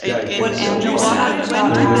Would Andrew have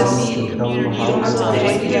went to this community when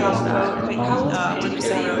the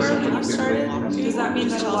city when you started? Does that mean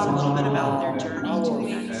that a lot of a little bit about their journey to the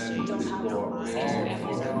United States?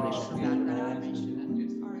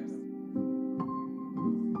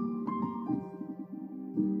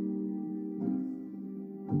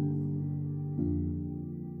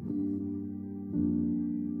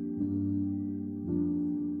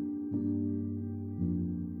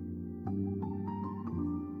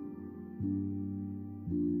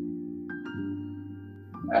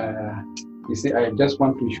 Uh, you see, I just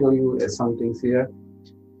want to show you some things here.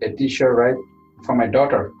 A t-shirt, right, for my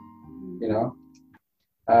daughter. You know,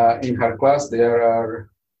 in her class there are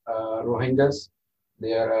Rohingyas,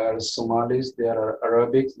 there are Somalis, there are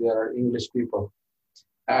Arabics, there are English people.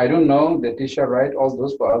 I don't know the teacher write all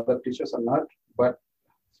those for other teachers or not, but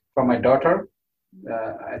for my daughter,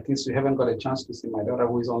 I think she haven't got a chance to see my daughter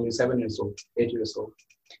who is only 7 years old, 8 years old.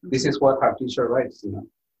 This is what her teacher writes, you know.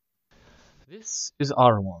 This is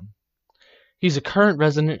Arwan. He's a current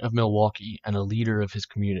resident of Milwaukee and a leader of his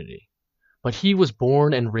community. But he was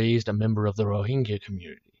born and raised a member of the Rohingya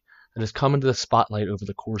community that has come into the spotlight over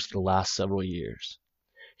the course of the last several years.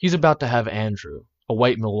 He's about to have Andrew, a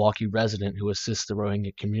white Milwaukee resident who assists the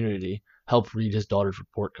Rohingya community, help read his daughter's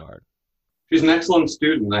report card. She's an excellent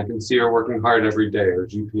student. I can see her working hard every day. Her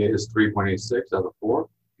GPA is 3.86 out of 4.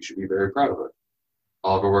 You should be very proud of her.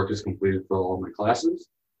 All of her work is completed for all of my classes,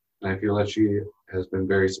 and I feel that she has been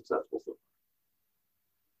very successful so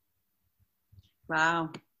far. Wow.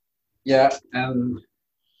 Yeah, and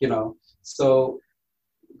you know, so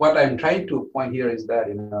what I'm trying to point here is that,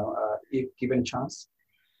 you know, if given chance,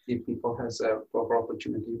 if people has a proper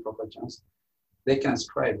opportunity, proper chance, they can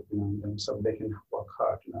strive, you know, so they can work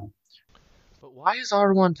hard, you know. But why is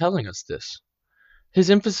Arwan telling us this? His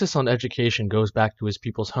emphasis on education goes back to his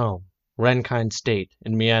people's home, Rakhine State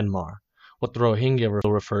in Myanmar, what the Rohingya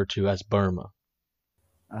refer to as Burma.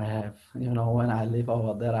 I have, you know, when I live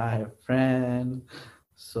over there, I have friends,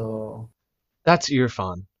 so... That's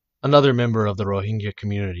Irfan, another member of the Rohingya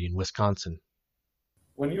community in Wisconsin.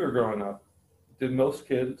 When you were growing up, did most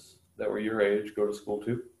kids that were your age go to school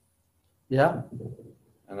too? Yeah.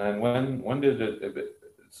 And then when did it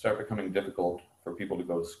start becoming difficult for people to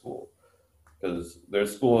go to school? Because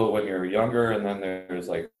there's school when you're younger, and then there's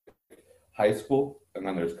like high school, and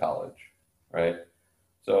then there's college, right?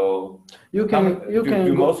 So do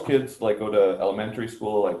most kids like go to elementary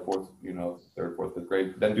school, like third, fourth, fifth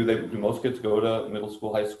grade? Then do most kids go to middle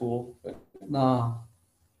school, high school? No.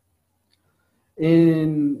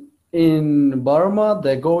 In Burma,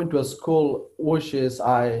 they go into a school which is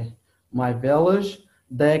my village.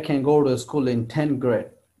 They can go to school in 10th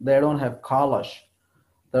grade. They don't have college.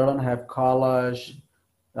 Can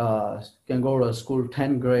go to school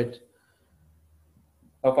 10th grade.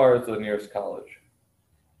 How far is the nearest college?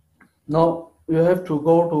 No, you have to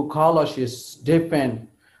go to college. Is different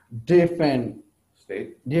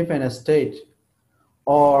state,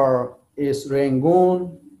 or is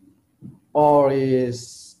Rangoon, or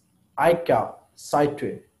is Aika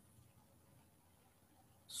Saitwe.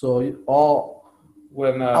 So a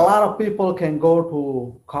lot of people can go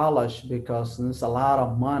to college because there's a lot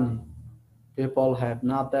of money. People have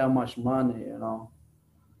not that much money, you know.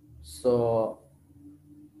 So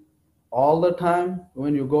all the time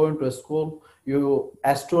when you go into a school,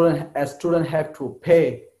 a student have to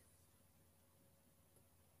pay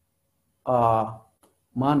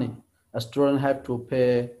money. A student have to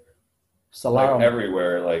pay salary. Like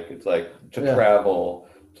everywhere, like it's like to travel,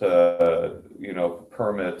 to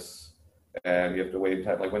permits, and you have to wait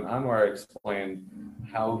time. Like when Anwar explained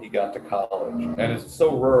how he got to college, and it's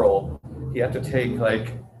so rural, he had to take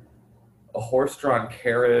like a horse-drawn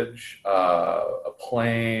carriage, a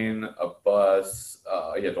plane, a bus.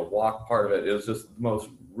 He had to walk part of it. It was just the most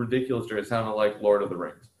ridiculous journey. It sounded like Lord of the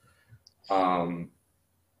Rings.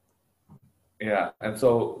 Yeah, and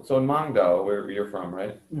so in Mongdo, where you're from,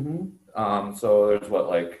 right? Mm-hmm. So there's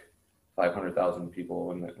like 500,000 people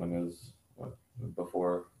when it was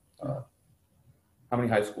before. How many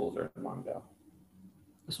high schools are in Mongdo?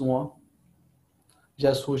 That's one.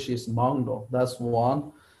 Just which is Mongdo. That's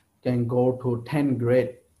one. Can go to 10th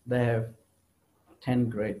grade. They have 10th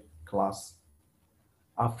grade class.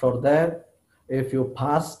 After that, if you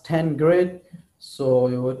pass 10th grade, so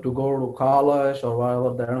you have to go to college or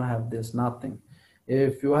whatever. They don't have this, nothing.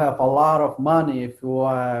 If you have a lot of money, if you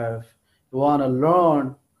want to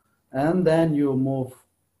learn, and then you move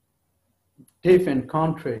different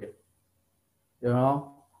country,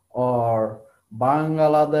 or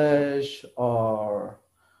Bangladesh or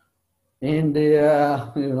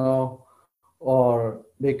India, or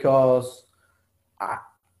because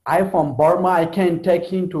I from Burma. I can take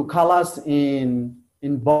him to college in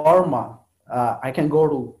Burma. I can go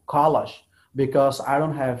to college because I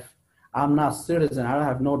don't have. I'm not citizen. I don't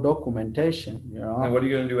have no documentation. You know. And what are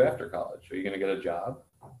you going to do after college? Are you going to get a job?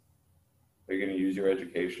 Are you going to use your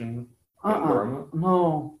education in Burma?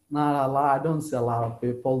 No, not a lot. I don't see a lot of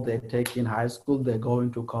people. They take in high school. They go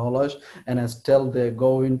into college, and still they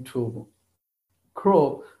go into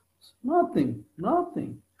crop. Nothing.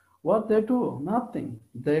 What they do? Nothing.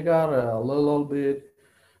 They got a little bit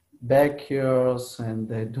backyards and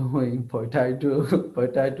they're doing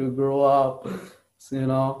potato grow up, you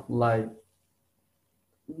know, like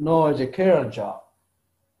no educator job,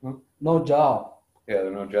 no job. Yeah,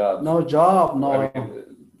 there are no jobs. No job, no. I mean,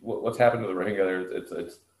 what's happened to the Rohingya there?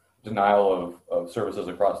 It's denial of services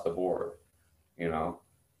across the board, you know.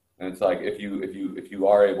 And it's like if you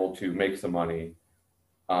are able to make some money,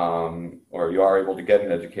 or you are able to get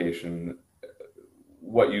an education,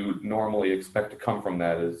 what you normally expect to come from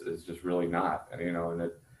that is just really not. And you know,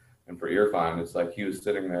 and for Irfan, it's like he was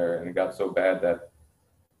sitting there and it got so bad that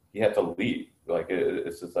he had to leave. Like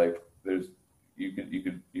it's just like you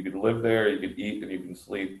could live there, you could eat and you can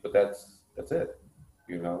sleep, but that's it.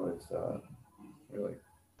 You know, it's really.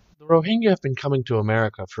 The Rohingya have been coming to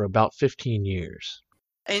America for about 15 years.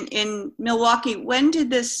 In Milwaukee, when did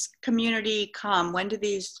this community come? When did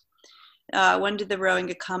the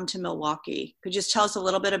Rohingya come to Milwaukee? Could you just tell us a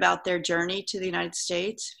little bit about their journey to the United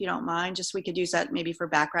States, if you don't mind? Just we could use that maybe for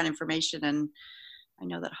background information. And I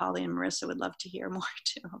know that Holly and Marissa would love to hear more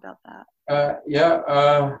too about that.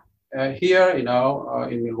 Here, you know,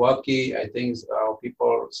 in Milwaukee, I think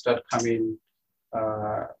people start coming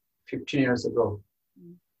 15 years ago,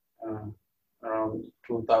 around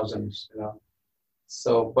 2000, you know.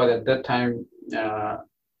 So, but at that time,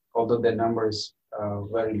 although the numbers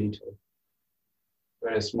very little,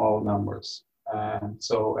 very small numbers.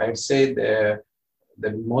 So I'd say the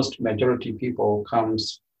most majority people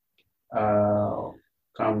comes, you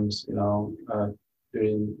know,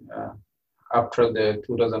 during after the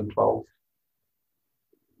 2012,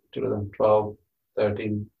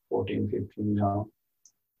 13, 14, 15, you know,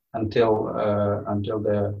 until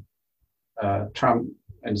the Trump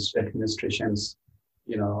administrations,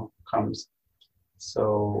 you know, comes.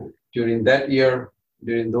 So during those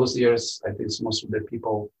years, I think most of the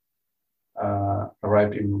people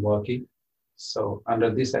arrived in Milwaukee. So under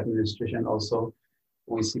this administration also,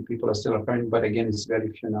 we see people are still arriving, but again, it's very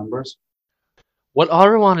few numbers. What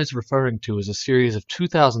Arwan is referring to is a series of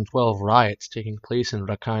 2012 riots taking place in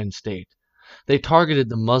Rakhine State. They targeted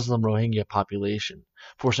the Muslim Rohingya population,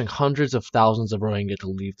 forcing hundreds of thousands of Rohingya to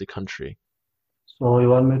leave the country. So you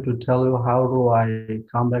want me to tell you how do I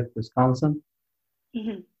come back to Wisconsin?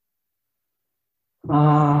 Mm-hmm.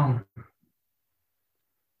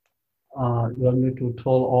 You want me to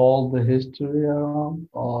tell all the history around,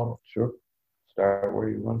 or Sure. Start where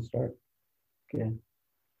you want to start. okay?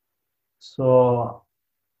 So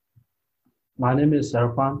my name is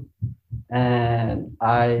Serpan, and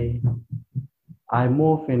I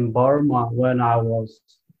moved in Burma when I was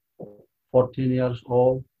 14 years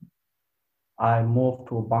old. I moved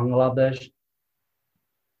to Bangladesh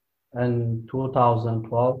in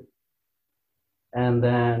 2012, and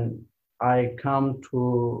then I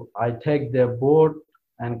take the boat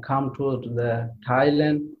and come to the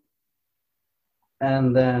Thailand,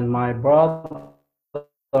 and then my brother,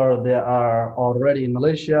 they are already in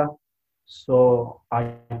Malaysia, so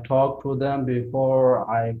I talked to them before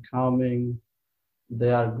I coming.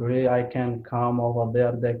 They agree I can come over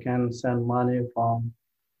there. They can send money from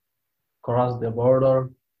cross the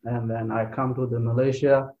border, and then I come to the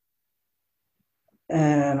Malaysia,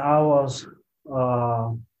 and I was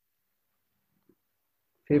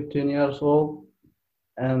 15 years old,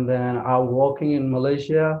 and then I working in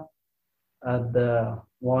Malaysia at the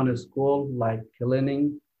one school like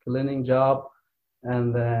cleaning job,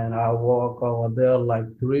 and then I work over there like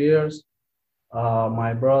 3 years.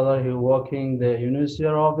 My brother, he working the university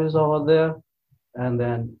office over there, and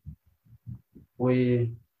then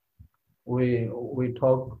we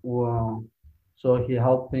talk. So he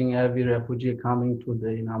helping every refugee coming to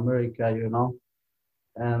in America, you know,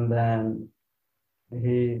 and then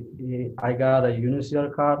I got a university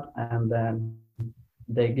card, and then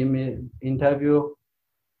they give me interview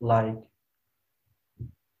like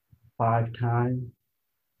 5 times,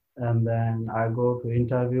 and then I go to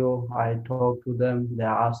interview. I talk to them. They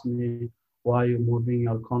ask me, why you moving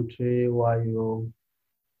your country? Why you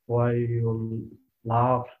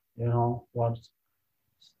laugh? You know what's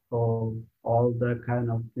so all that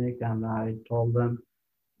kind of thing. And I told them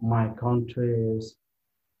my country is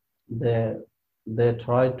they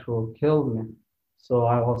try to kill me. So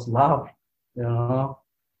I was laughed, you know.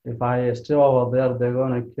 If I stay over there, they're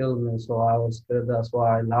gonna kill me. So I was scared. That's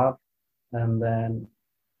why I laughed. And then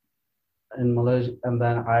in Malaysia, and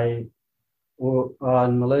then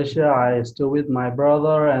in Malaysia, I still with my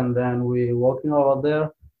brother, and then we walking over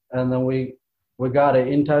there, and then we got an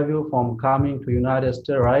interview from coming to United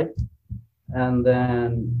States, right? And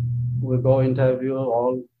then we go interview,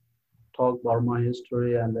 all talk about my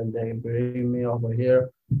history, and then they bring me over here,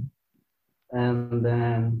 and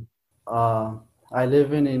then I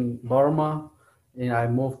live in Burma, and I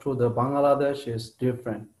moved to the Bangladesh. It's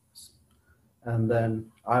different, and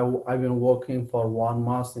then I've been working for 1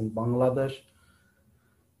 month in Bangladesh,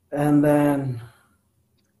 and then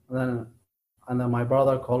and then my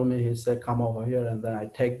brother called me. He said, "Come over here," and then I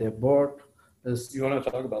take the boat. You want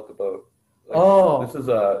to talk about the boat? Like, Oh, this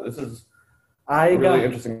is I a really got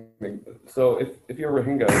interesting thing. So if you're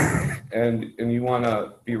Rohingya and you want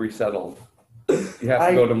to be resettled, you have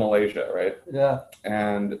to go to Malaysia, right? yeah.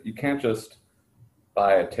 And you can't just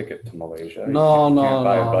buy a ticket to Malaysia. No, you no, can't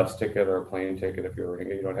buy a no. bus ticket or a plane ticket if you're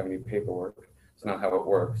Rohingya. You don't have any paperwork. It's not how it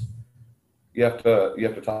works. You have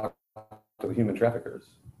to talk to the human traffickers.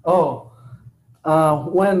 Oh,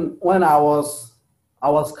 when I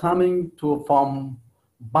was coming to from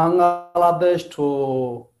Bangladesh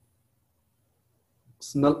to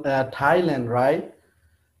Thailand, right?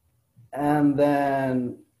 And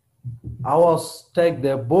then I was take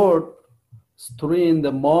the boat. It's 3 in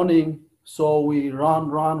the morning, so we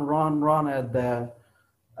run at the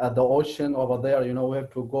ocean over there. You know, we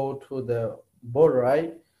have to go to the boat,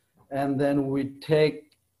 right? And then we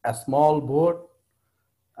take a small boat,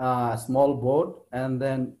 and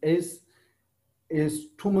then is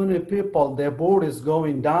too many people. The boat is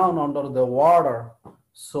going down under the water,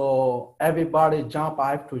 so everybody jump.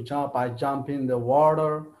 I have to jump. I jump in the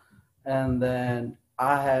water, and then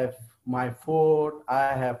I have my food.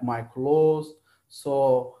 I have my clothes.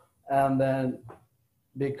 So and then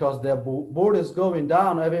because the boat is going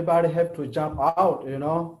down, everybody have to jump out, you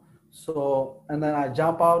know. So and then I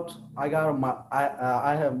jump out. I got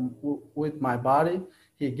I have with my body.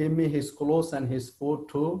 He gave me his clothes and his food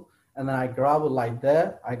too. And then I grab it like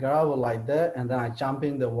that. And then I jump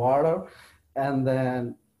in the water, and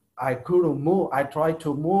then I couldn't move. I tried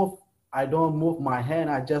to move. I don't move my hand.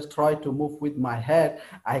 I just try to move with my head.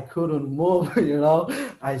 I couldn't move, you know.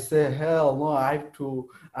 I say, hell no, I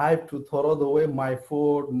have to throw away my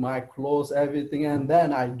food, my clothes, everything. And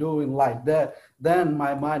then I do it like that. Then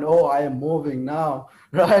my mind, oh, I am moving now,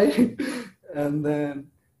 right? and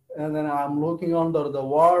then and then I'm looking under the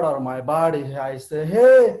water, my body. I say,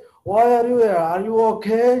 hey, why are you here? Are you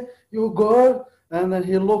okay? You good? And then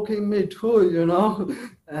he looking me too, you know.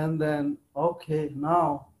 And then, okay,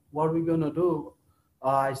 now what are we gonna do?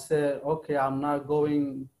 I said, okay, I'm not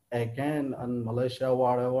going again in Malaysia,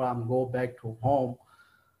 whatever. I'm go back to home.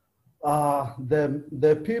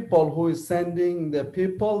 The people who is sending the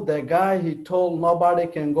people, the guy, he told nobody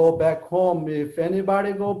can go back home. If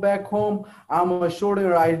anybody go back home, I'm a shooting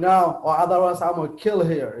right now, or otherwise I'm a kill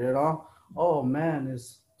here, you know. Oh man,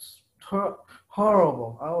 it's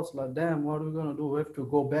horrible. I was like, damn, what are we gonna do? We have to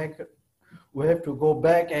go back. We have to go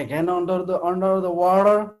back again under the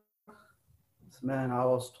water. Man, I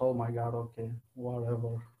was told, my God, okay,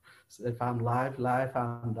 whatever. So if I'm live,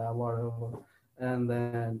 I'm die, whatever. And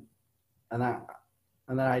then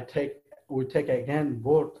we take again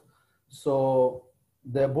boat. So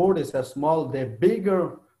the boat is a small. The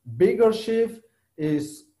bigger ship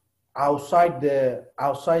is outside the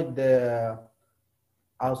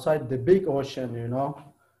big ocean, you know.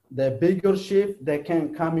 The bigger ship, they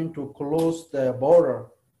can come into close the border,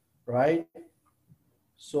 right?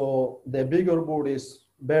 So the bigger boat is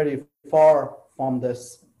very far from the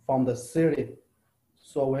city.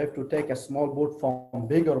 So we have to take a small boat from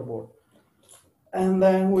bigger boat. And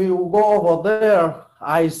then we go over there.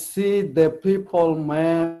 I see the people,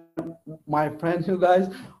 man, my friend, you guys,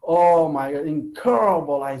 oh my God,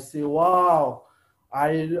 incredible. I see, wow,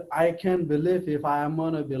 I can't believe if I am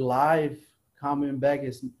gonna be live, coming back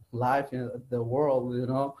is life in the world, you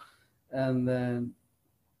know. And then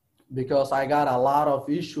because I got a lot of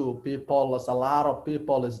issue, a lot of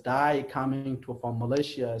people is die coming from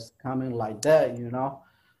Malaysia, is coming like that, you know.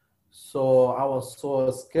 So I was so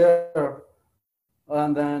scared.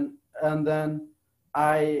 And then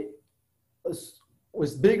I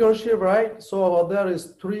with bigger ship, right? So over there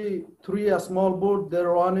is three a small boat. They're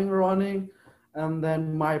running, and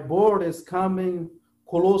then my boat is coming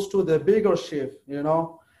close to the bigger ship. You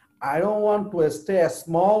know, I don't want to stay a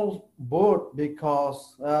small boat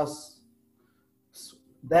because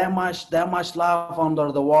that much love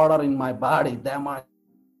under the water in my body. That much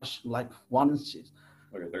like 1 inch.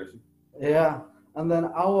 Okay, thirsty. Yeah, and then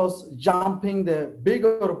I was jumping the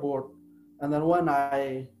bigger boat, and then when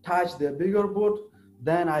I touch the bigger boat,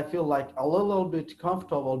 then I feel like a little bit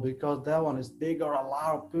comfortable because that one is bigger, a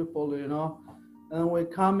lot of people, and we're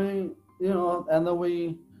coming, and then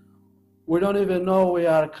we don't even know we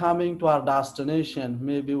are coming to our destination.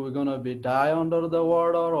 Maybe we're gonna be die under the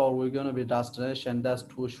water or we're gonna be destination. That's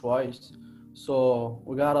two choice. So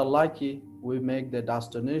we got a lucky. We make the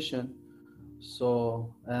destination.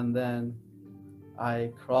 So and then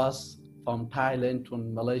I cross from Thailand to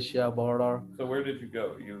Malaysia border. So where did you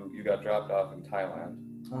go? You got dropped off in Thailand,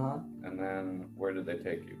 Uh-huh. and then where did they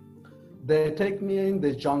take you? They take me in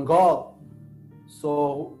the jungle.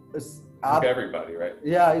 So it's Took everybody, right?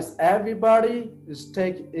 yeah, it's everybody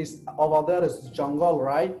is over there is jungle,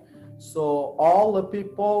 right? So all the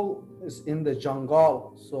people is in the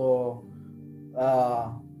jungle. So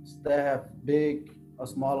they have big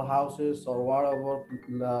small houses or whatever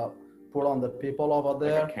put on the people over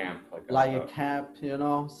there. Like a camp. Like a camp,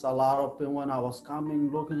 So a lot of people when I was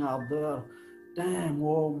coming looking out there, damn,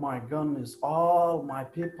 oh my goodness, all my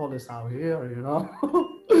people is out here,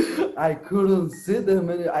 I couldn't see them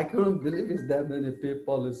many. I couldn't believe it's that many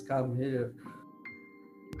people is come here.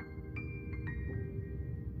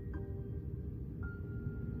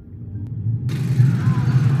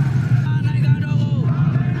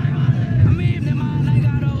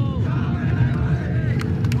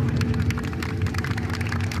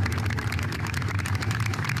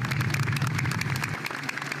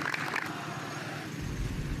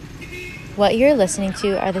 What you're listening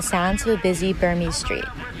to are the sounds of a busy Burmese street,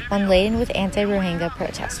 one laden with anti-Rohingya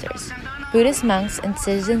protesters. Buddhist monks and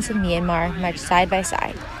citizens of Myanmar march side by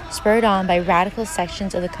side, spurred on by radical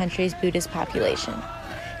sections of the country's Buddhist population.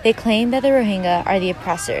 They claim that the Rohingya are the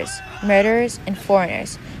oppressors, murderers, and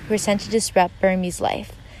foreigners who are sent to disrupt Burmese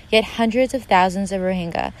life. Yet hundreds of thousands of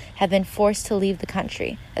Rohingya have been forced to leave the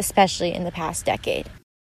country, especially in the past decade.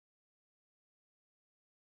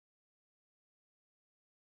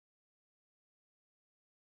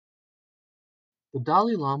 The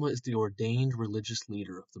Dalai Lama is the ordained religious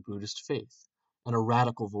leader of the Buddhist faith and a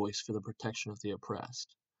radical voice for the protection of the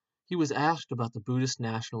oppressed. He was asked about the Buddhist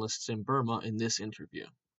nationalists in Burma in this interview.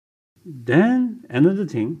 Then another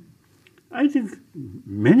thing, I think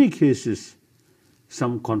many cases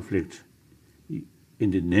some conflict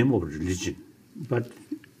in the name of religion, but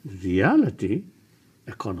reality,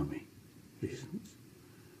 economy reasons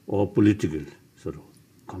or political sort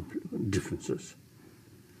of differences.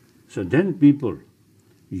 So then people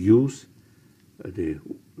use the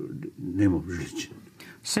name of religion.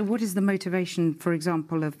 So what is the motivation, for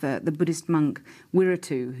example, of the Buddhist monk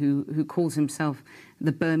Wiratu, who calls himself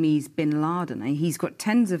the Burmese bin Laden? He's got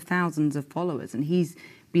tens of thousands of followers, and he's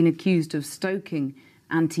been accused of stoking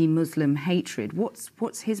anti-Muslim hatred.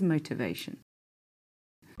 What's his motivation?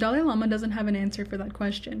 Dalai Lama doesn't have an answer for that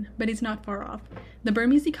question, but he's not far off. The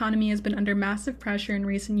Burmese economy has been under massive pressure in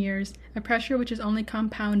recent years, a pressure which is only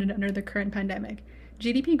compounded under the current pandemic.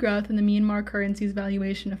 GDP growth and the Myanmar currency's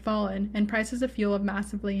valuation have fallen, and prices of fuel have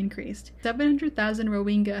massively increased. 700,000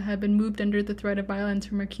 Rohingya have been moved under the threat of violence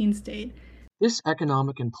from Rakhine State. This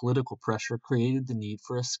economic and political pressure created the need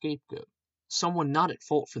for a scapegoat, someone not at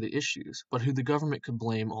fault for the issues, but who the government could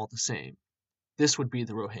blame all the same. This would be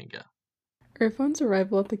the Rohingya. Irfan's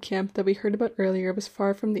arrival at the camp that we heard about earlier was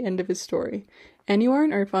far from the end of his story. Anwar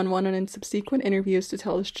and Irfan went on in subsequent interviews to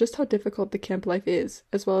tell us just how difficult the camp life is,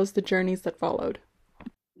 as well as the journeys that followed.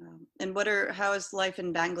 And how is life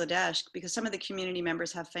in Bangladesh? Because some of the community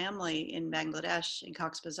members have family in Bangladesh, in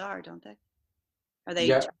Cox's Bazar, don't they? Are they?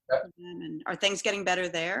 Yeah. And are things getting better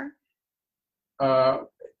there?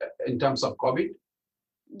 In terms of COVID?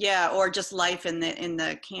 Yeah, or just life in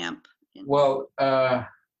the camp. Well,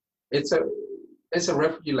 it's a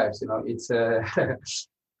refugee life, It's a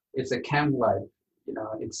it's a camp life,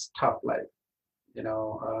 It's tough life,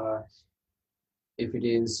 If it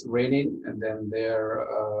is raining, and then they're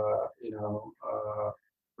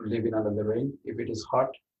living under the rain. If it is hot,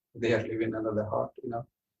 they are living under the hot,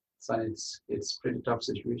 So it's pretty tough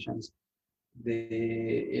situations.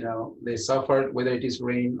 They suffer whether it is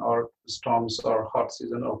rain or storms or hot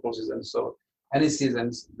season or cold season. So any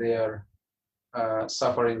seasons they are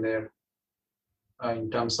suffering there in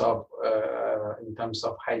terms of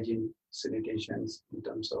hygiene, sanitations, in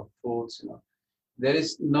terms of foods. There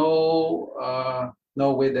is no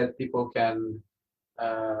way that people can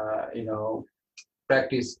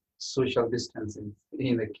practice social distancing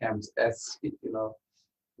in the camps, as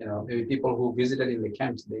maybe people who visited in the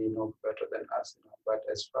camps, they know better than us. But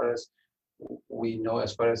as far as we know,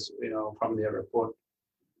 from their report,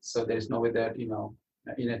 so there is no way that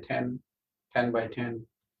in a 10 by 10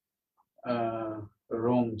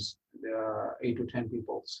 rooms. There are 8 to 10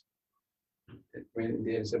 people. When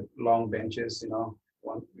there's a long benches,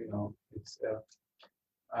 it's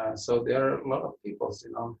so there are a lot of people,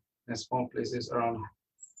 in small places around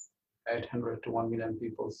 800 to 1 million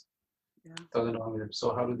people, Yeah. 1,100.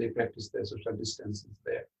 So how do they practice their social distances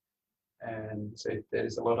there? And so there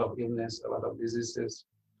is a lot of illness, a lot of diseases,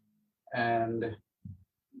 and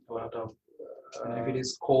a lot of, if it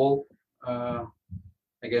is cold,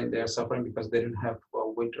 again, they are suffering because they don't have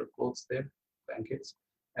winter clothes there, blankets.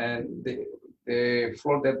 And the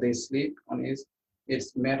floor that they sleep on is,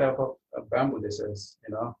 it's made up of bamboo, this is,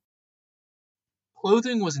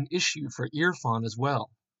 Clothing was an issue for Irfan as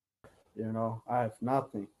well. I have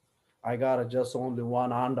nothing. I got just only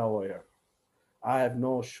one underwear. I have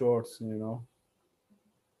no shorts.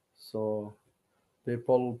 So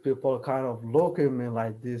people kind of look at me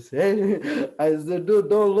like this. Hey, I said, dude,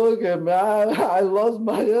 don't look at me. I lost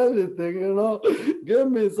my everything. Give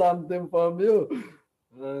me something from you.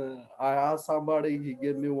 I asked somebody, he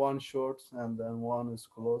gave me one shorts and then one is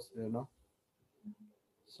clothes.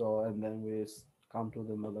 So and then we come to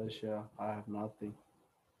the Malaysia. I have nothing.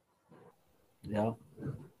 Yeah.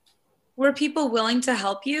 Were people willing to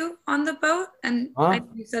help you on the boat? And Huh?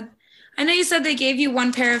 I know you said they gave you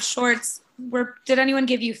one pair of shorts. Did anyone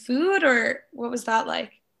give you food, or what was that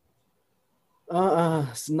like?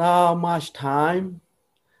 It's not much time.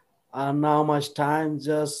 Not much time.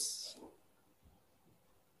 Just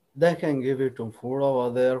they can give you some food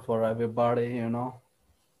over there for everybody.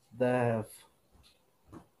 They have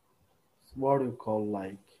what do you call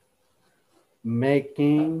like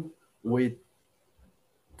making with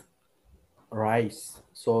rice.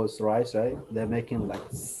 So it's rice, right? They're making like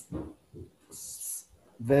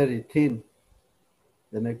very thin.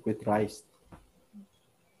 They make with rice.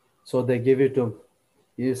 So they give it to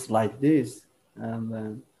use like this, and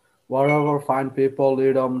then whatever find people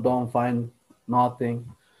eat them, don't find nothing.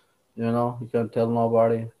 You can tell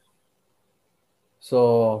nobody.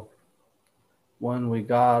 So when we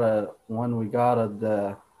got at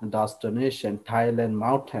the destination, Thailand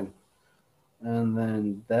mountain, and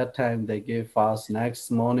then that time they give us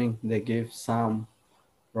next morning they give some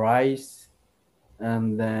rice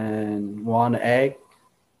and then one egg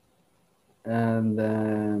and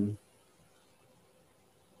then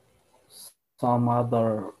some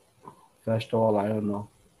other vegetable, I don't know.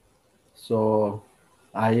 So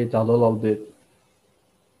I eat a little bit,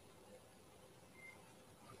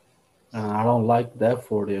 and I don't like that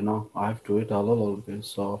food. I have to eat a little bit,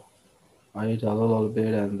 so I eat a little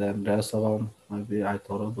bit, and then rest of them maybe I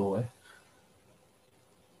throw it away.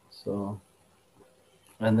 So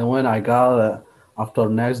and then when I got after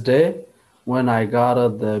next day, when I got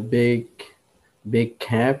the big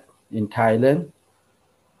camp in Thailand,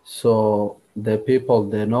 so the people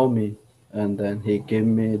they know me, and then he gave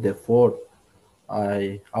me the food.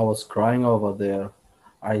 I was crying over there.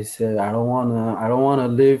 I said, I don't wanna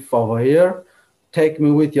live over here. Take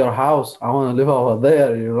me with your house. I wanna live over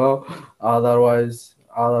there. Otherwise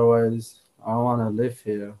I don't wanna live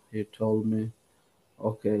here. He told me,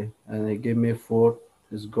 okay, and he gave me food.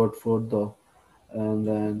 It's good food though. And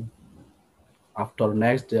then after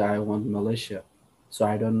next day I went Malaysia. So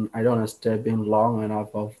I don't stay being long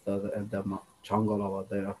enough of the jungle over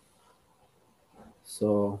there.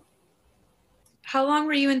 So How long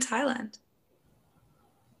were you in Thailand?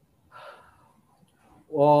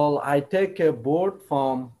 well, I take a boat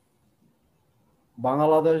from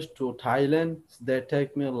Bangladesh to Thailand. They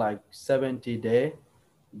take me like 70 day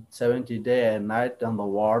and night on the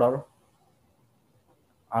water.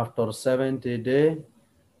 After 70 day,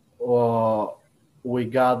 uh, we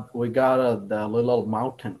got the little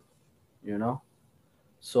mountain, you know.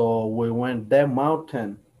 So we went that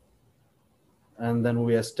mountain, and then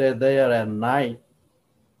we stayed there at night.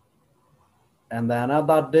 And then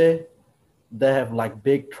another day, they have like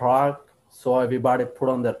big truck, so everybody put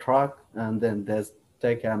on the truck, and then they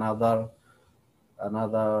take another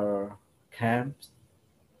camp.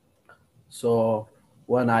 So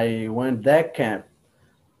when I went that camp,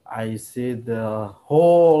 I see the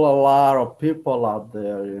whole a lot of people out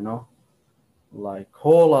there, like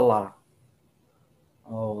whole a lot.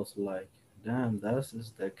 I was like, damn, this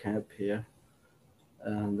is the camp here.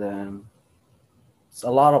 And then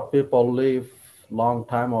a lot of people live long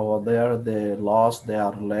time over there. They lost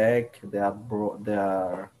their leg. They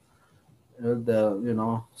are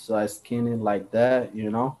so skinny like that.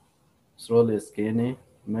 It's really skinny.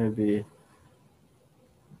 Maybe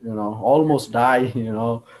almost die.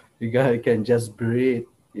 You guys can just breathe.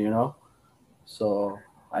 So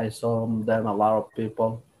I saw them a lot of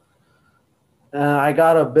people. I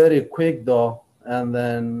got it very quick though, and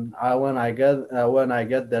then when I get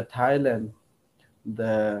the Thailand,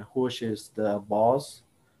 the who's is the boss,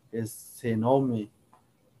 is he know me,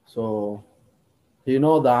 so he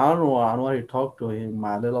know the Anwar. Anwar, he talked to him.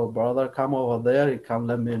 My little brother come over there. He come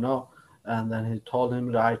let me know, and then he told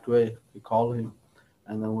him right away. He called him,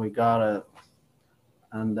 and then we got it,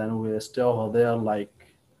 and then we stay over there like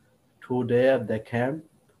 2 day at the camp.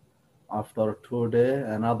 After 2 day,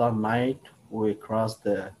 another night we crossed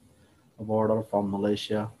the border from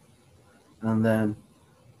Malaysia, and then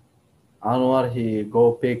Anwar he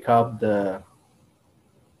go pick up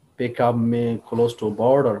me close to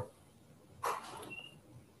border,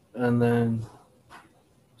 and then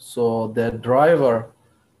so the driver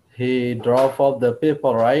he drop off the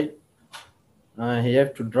people, right? He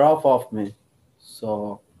have to drop off me.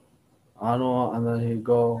 So Anwar, and then he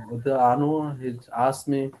go with the Anwar. He asked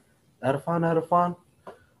me, Irfan, Irfan.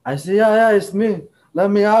 I say, yeah, yeah, it's me. Let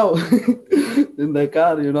me out in the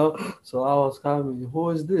car. So I was coming. Who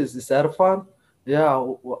is this? It's Irfan. Yeah,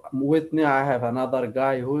 with me I have another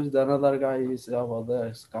guy. Who is the another guy? He's over there.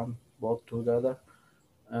 He's come both together.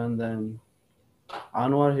 And then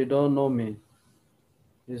Anwar, he don't know me.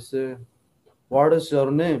 He say, what is your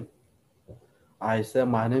name? I say,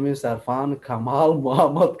 my name is Irfan Kamal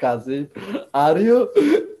Muhammad Kazim. Are you?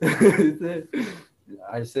 He say,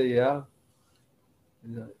 I say, yeah.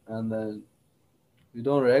 And then you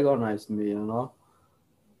don't recognize me,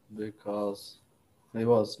 because he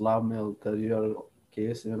was love military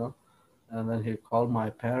case. And then he called my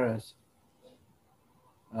parents,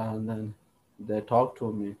 and then they talked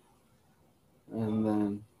to me, and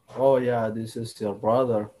then, oh yeah, this is your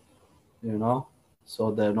brother. So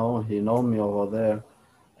they know he know me over there,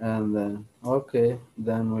 and then okay,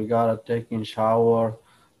 then we gotta take in shower,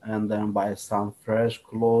 and then buy some fresh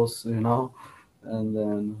clothes, and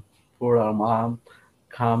then poor our mom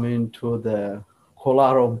come into the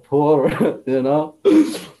Kuala Lumpur.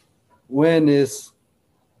 when is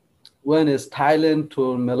when is Thailand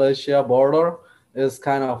to Malaysia border is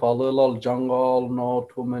kind of a little jungle, no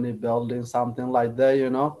too many buildings, something like that.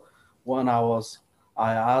 When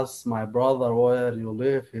I asked my brother where you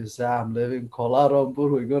live. He said, I'm living Kuala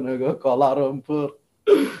Lumpur. We're gonna go Kuala Lumpur.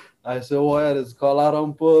 I said, where is Kuala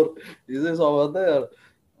Lumpur? He says over there.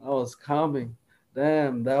 I was coming.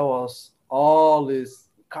 Damn, that was all is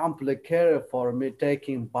complicated for me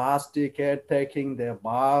taking bus ticket, taking the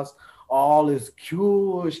bus, all is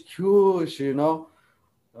huge.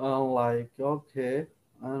 I'm like, okay.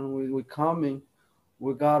 And we coming.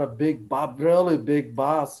 We got a big bus, really big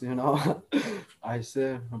bus. I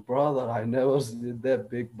said, brother, I never see that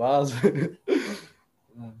big bus.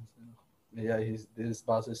 Yeah, this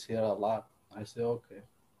bus is here a lot. I said, okay.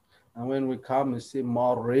 And when we come, we see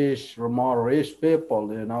more rich people,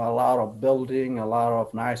 a lot of building, a lot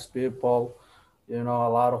of nice people, a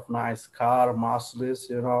lot of nice car, Mercedes.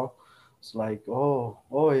 It's like,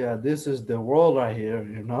 oh yeah, this is the world right here.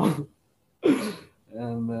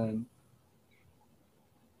 And then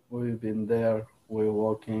we've been there, we're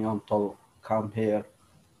working until come here.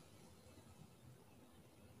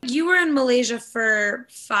 You were in Malaysia for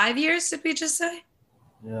 5 years, did we just say?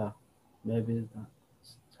 Yeah, maybe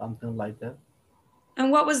something like that.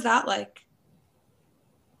 And what was that like?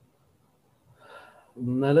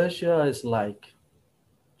 Malaysia is like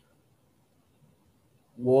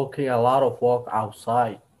working a lot of work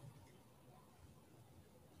outside.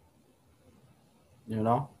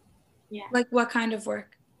 Yeah. Like what kind of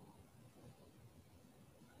work?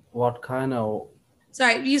 What kind of?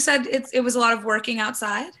 Sorry, you said it was a lot of working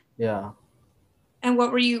outside? Yeah. And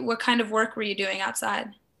what kind of work were you doing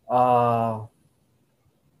outside?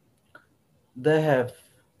 They have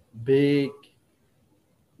big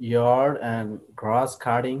yard and grass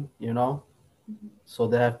cutting. So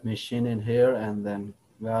they have machine in here, and then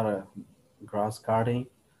we got a grass cutting.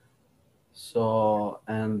 So,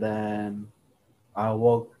 and then I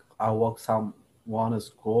work some one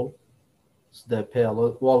school. So they pay a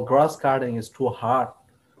lot. Well, grass cutting is too hard.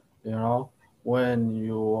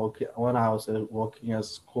 When I was working at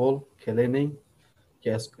school, cleaning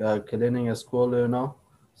a school,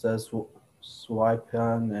 says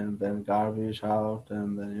swiping and then garbage out,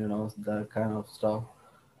 and then that kind of stuff.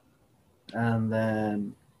 And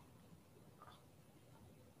then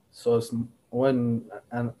so it's when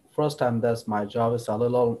and first time that's my job is a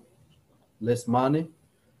little less money,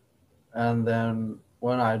 and then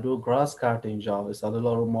when I do grass cutting job it's a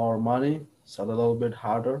little more money. It's a little bit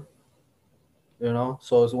harder.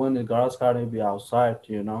 So it's when the grass cutting be outside.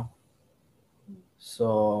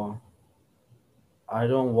 So I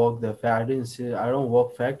don't work the I don't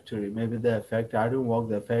work factory. Maybe the factory. I don't work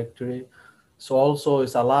the factory. So also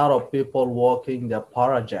it's a lot of people working the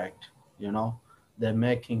project, they're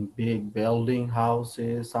making big building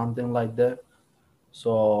houses, something like that.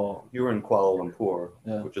 So You were in Kuala Lumpur,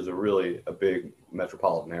 yeah, which is a big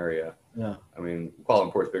metropolitan area. yeah. I mean, Kuala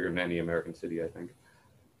Lumpur is bigger than any American city, I think.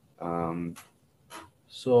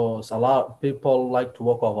 So it's a lot of people like to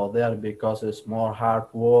work over there because it's more hard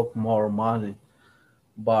work, more money.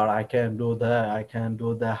 But I can't do that. I can't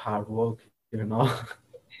do that hard work.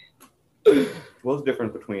 What's the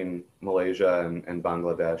difference between Malaysia and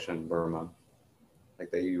Bangladesh and Burma?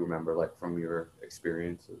 Like that you remember, like from your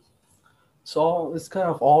experiences? So it's kind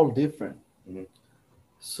of all different. Mhm.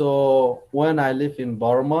 So when I live in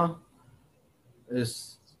Burma,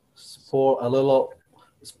 it's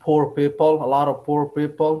it's poor people, a lot of poor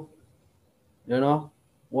people.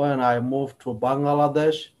 When I moved to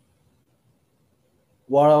Bangladesh,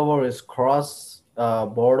 whatever is cross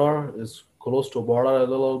border is close to border a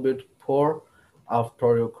little bit poor.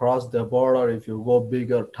 After you cross the border, if you go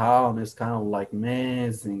bigger town, it's kind of like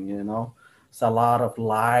amazing. It's a lot of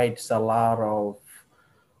lights, a lot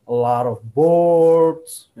of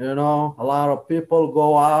boards, a lot of people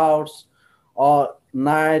go out, all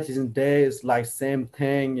night and days like same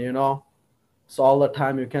thing. So all the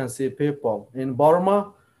time you can see people. In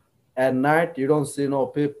Burma, at night you don't see no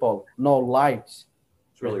people, no lights.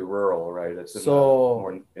 It's really rural, right? It's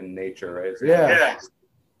more in nature, right?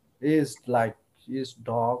 It's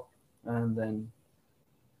dark, and then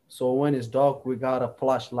so when it's dark we got a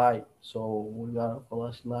flashlight. So we got a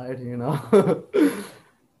flashlight.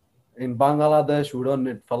 In Bangladesh we don't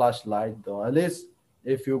need flashlight though. At least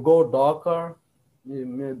if you go darker,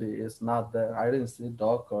 maybe it's not there. I didn't see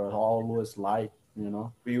darker, always light.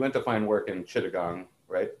 But you went to find work in Chittagong,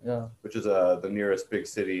 right? Yeah. Which is the nearest big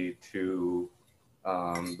city to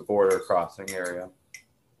the border crossing area.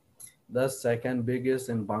 That's second biggest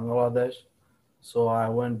in Bangladesh. So I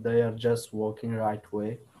went there just walking right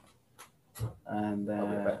way, and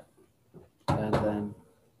then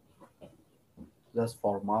just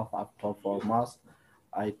for a month. After 4 months,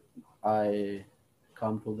 I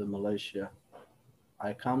come to the Malaysia.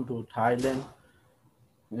 I come to Thailand,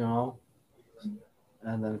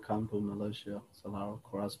 and then come to Malaysia. It's a lot of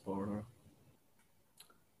cross border.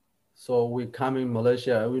 So we come in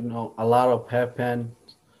Malaysia. We know a lot of happen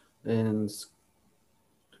in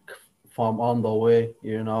from on the way.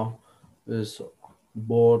 Is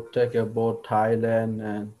take a boat Thailand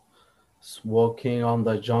and walking on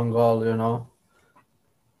the jungle.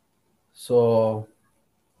 So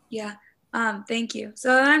yeah. Thank you.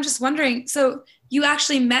 So I'm just wondering, so you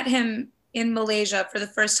actually met him in Malaysia for the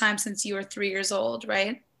first time since you were 3 years old,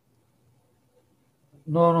 right?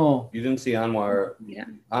 No. You didn't see Anwar. Yeah.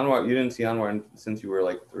 You didn't see Anwar since you were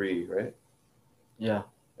like 3, right? Yeah.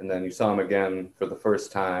 And then you saw him again for the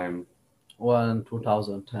first time. In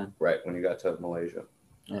 2010. Right, when you got to Malaysia.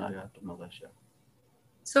 Yeah, I got to Malaysia.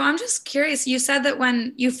 So I'm just curious. You said that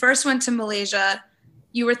when you first went to Malaysia,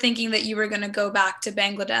 you were thinking that you were going to go back to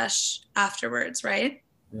Bangladesh afterwards, right?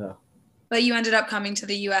 Yeah. But you ended up coming to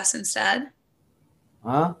the US instead.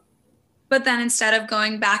 Huh? But then instead of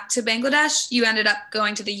going back to Bangladesh, you ended up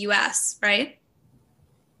going to the US, right?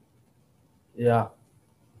 Yeah.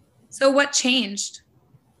 So what changed?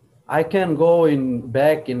 I can go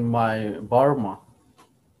back in my Burma.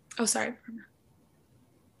 Oh, sorry.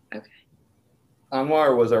 Okay.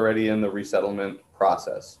 Anwar was already in the resettlement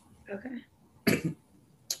process. Okay.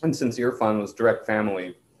 And since Irfan was direct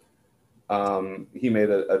family, he made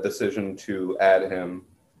a decision to add him,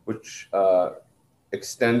 which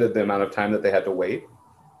extended the amount of time that they had to wait.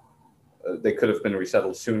 They could have been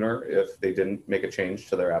resettled sooner if they didn't make a change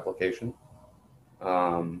to their application,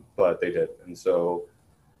 but they did. And so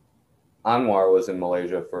Anwar was in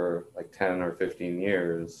Malaysia for like 10 or 15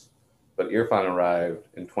 years, but Irfan arrived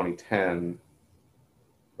in 2010,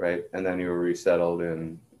 right? And then you were resettled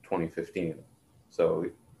in 2015. So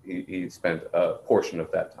he spent a portion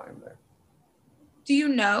of that time there. Do you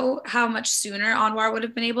know how much sooner Anwar would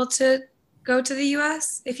have been able to go to the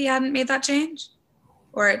US if he hadn't made that change?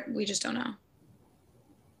 Or we just don't know?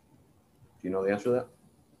 Do you know the answer to that?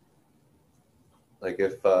 Like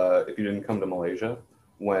if you didn't come to Malaysia,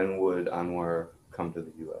 when would Anwar come to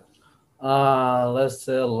the US? Let's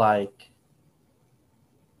say like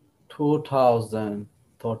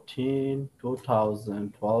 2013,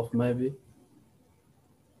 2012 maybe.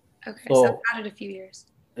 Okay, so added a few years.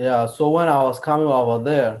 Yeah, so when I was coming over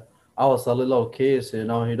there, I was a little kid, he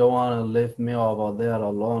don't want to leave me over there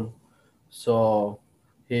alone. So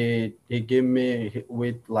he gave me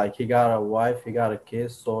he got a wife, he got a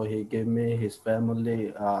kid, so he gave me his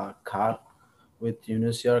family card with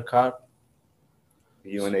UNHCR card.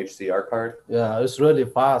 UNHCR card? Yeah, it's really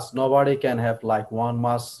fast. Nobody can have like 1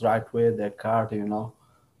 month right with their card, you know.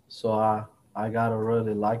 So I got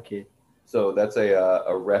really lucky. So that's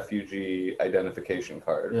a refugee identification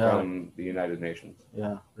card from the United Nations.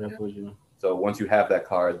 Yeah, refugee. So once you have that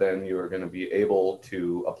card, then you are going to be able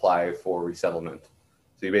to apply for resettlement.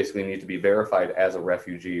 So you basically need to be verified as a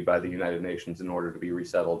refugee by the United Nations in order to be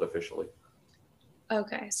resettled officially.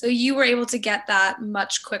 Okay, so you were able to get that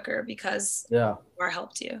much quicker because UR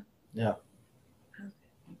helped you. Yeah. Okay.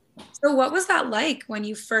 So what was that like when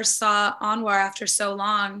you first saw Anwar after so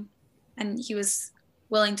long and he was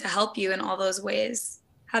willing to help you in all those ways?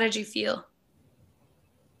 How did you feel?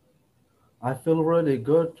 I feel really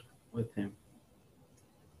good with him.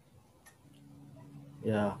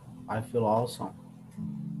 Yeah, I feel awesome.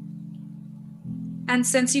 And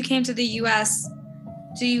since you came to the US,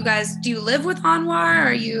 do you live with Anwar?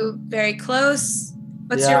 Are you very close?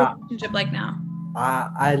 What's your relationship like now?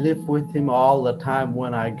 I live with him all the time.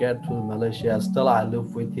 When I get to Malaysia, still I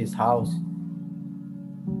live with his house.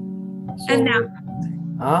 So, and now?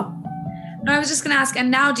 Huh? No, I was just gonna ask,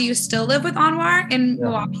 and now do you still live with Anwar in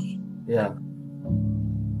Milwaukee? Yeah.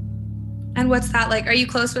 And what's that like? Are you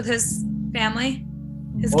close with his family?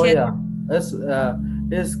 His kid? Yeah.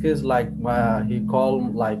 His kids like he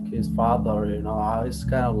called like his father, you know. It's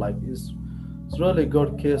kind of like it's really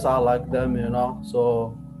good kids. I like them, you know.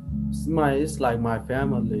 So it's like my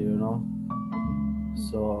family, you know.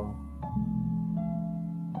 So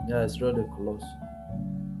yeah, it's really close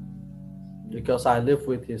because I live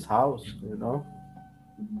with his house, you know.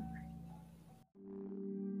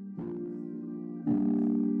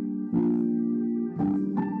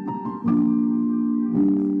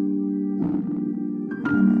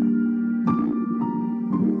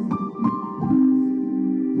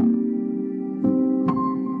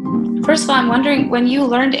 First of all, I'm wondering, when you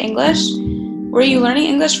learned English, were you learning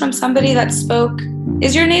English from somebody that spoke,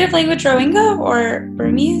 is your native language Rohingya or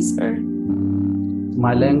Burmese or?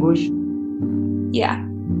 My language? Yeah.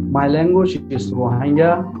 My language is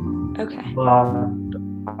Rohingya. Okay. But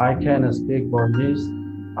I can speak Burmese.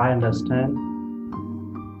 I understand.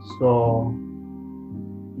 So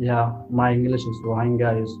yeah, my English is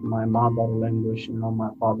Rohingya, is my mother language, you know, my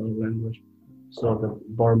father language. So the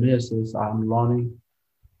Burmese is I'm learning.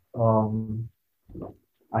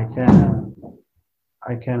 I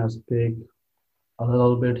can speak a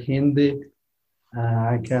little bit Hindi.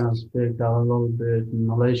 I can speak a little bit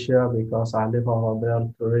Malaysia because I live over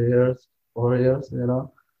there 4 years, you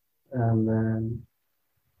know. And then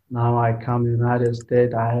now I come United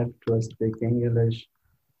States, I have to speak English.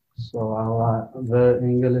 So the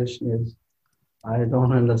English is, I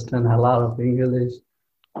don't understand a lot of English.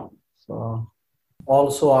 So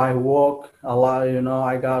also I work a lot, you know,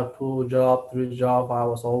 I got 2 jobs, 3 jobs. I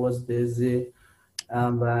was always busy.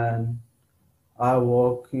 And then I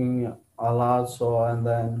working a lot. So, and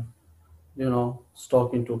then, you know,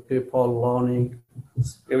 talking to people, learning.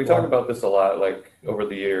 Yeah, we talk about this a lot, like over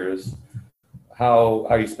the years, how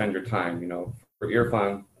you spend your time, you know. For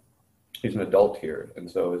Irfan, he's an adult here, and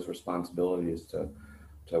so his responsibility is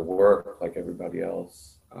to work like everybody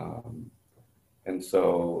else. And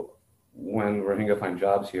so when Rohingya find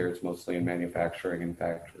jobs here, it's mostly in manufacturing and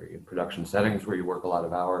factory and production settings where you work a lot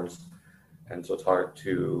of hours. And so it's hard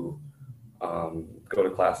to go to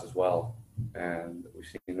class as well. And we've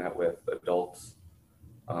seen that with adults.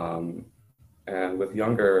 And with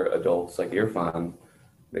younger adults like Irfan,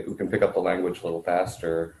 who can pick up the language a little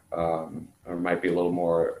faster, or might be a little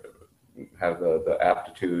more, have the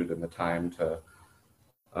aptitude and the time to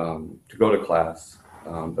go to class,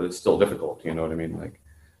 but it's still difficult, you know what I mean? Like,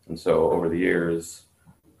 and so over the years,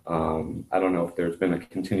 I don't know if there's been a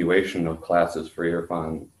continuation of classes for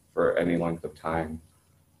Irfan for any length of time,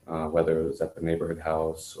 whether it was at the neighborhood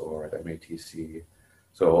house or at MATC.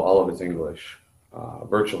 So all of his English,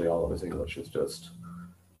 virtually all of his English is just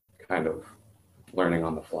kind of learning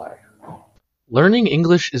on the fly. Learning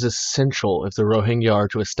English is essential if the Rohingya are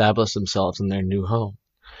to establish themselves in their new home,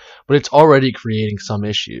 but it's already creating some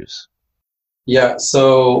issues. Yeah,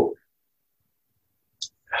 so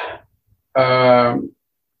a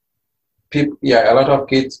lot of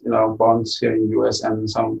kids, you know, born here in US, and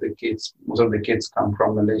most of the kids come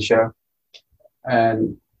from Malaysia,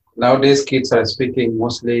 and nowadays kids are speaking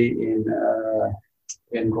mostly in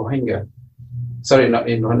Rohingya. Sorry, not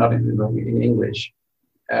in Rohingya, in English.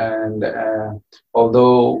 And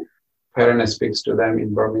although parents speaks to them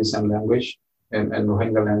in Burmese language and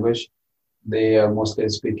Rohingya language, they are mostly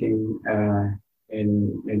speaking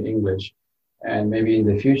in English. And maybe in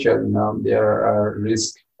the future, you know, there are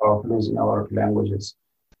risks of losing our languages.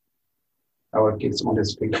 Our kids won't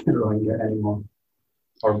speak Rohingya anymore.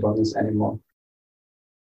 or Burmese anymore.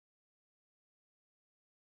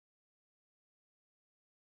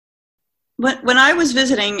 When I was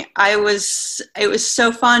visiting, it was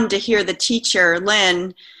so fun to hear the teacher,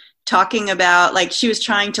 Lynn, talking about, like, she was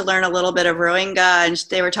trying to learn a little bit of Rohingya, and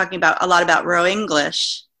they were talking about a lot about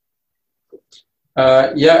Rohinglish.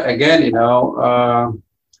 Yeah, again,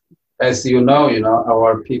 as you know,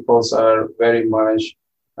 our peoples are very much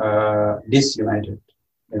disunited.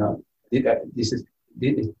 This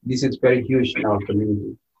is very huge in our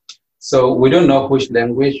community. So we don't know which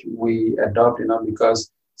language we adopt, because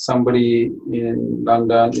somebody in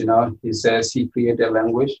London, he says he created a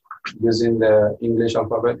language using the English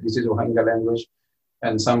alphabet. This is Rohingya language.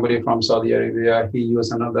 And somebody from Saudi Arabia, he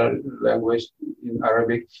used another language in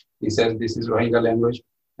Arabic. He says this is Rohingya language.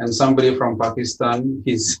 And somebody from Pakistan,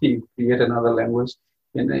 he created another language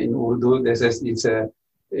in Urdu. They says it's a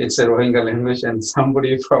Rohingya language. And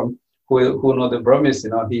somebody from who know the Burmese,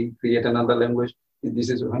 he created another language. This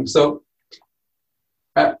is Rohingya. So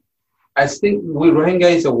I think Rohingya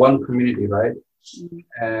is a one community, right?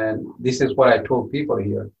 And this is what I told people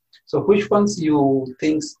here. So which ones you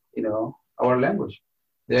think, our language?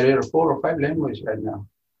 There are 4 or 5 languages right now.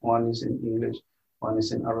 One is in English, one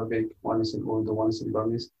is in Arabic, one is in Urdu, one is in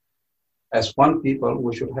Burmese. As one people,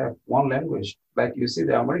 we should have one language. Like you see,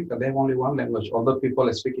 the America, they have only one language. Although people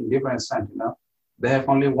are speaking different accent, they have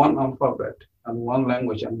only one alphabet and one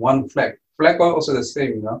language and one flag. Flag are also the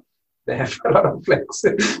same, They have a lot of flags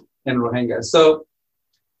in Rohingya. So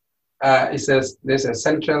it says there's a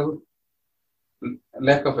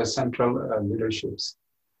lack of a central leaderships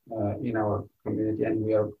in our community, and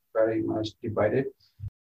we are very much divided.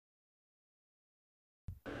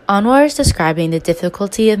 Anwar is describing the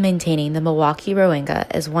difficulty of maintaining the Milwaukee Rohingya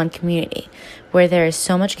as one community, where there is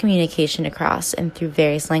so much communication across and through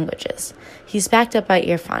various languages. He's backed up by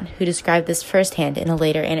Irfan, who described this firsthand in a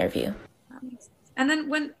later interview. And then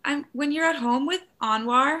when you're at home with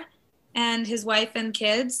Anwar and his wife and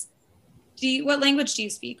kids, what language do you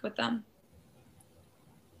speak with them?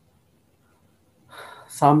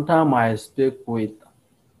 Sometimes I speak with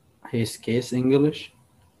his kids English,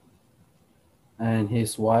 and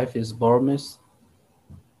his wife is Burmese,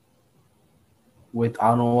 with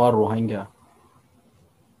Anwar Rohingya.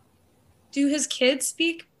 Do his kids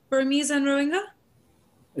speak Burmese and Rohingya?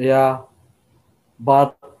 Yeah,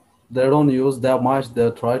 but they don't use that much. They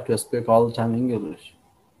try to speak all the time English,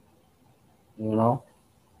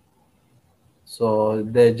 So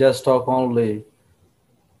they just talk only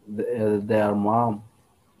their mom.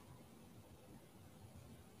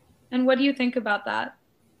 And what do you think about that?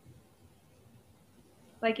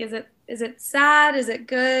 Like, is it sad? Is it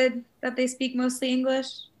good that they speak mostly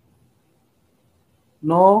English?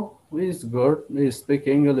 No, it's good. We speak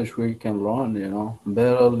English, we can learn,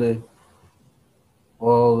 barely.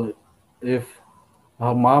 Well, if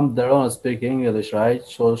her mom, they don't speak English, right?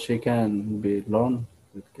 So she can be learned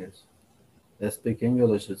with kids. They speak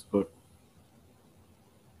English, is good.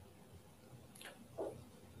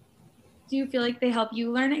 Do you feel like they help you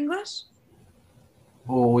learn English?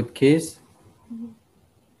 Oh, with kids? Mm-hmm.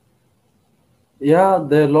 Yeah,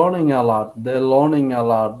 they're learning a lot.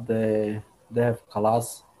 They have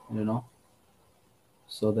class,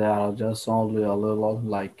 So they are just only a little,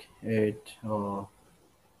 like 8 or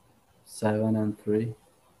 7 and 3.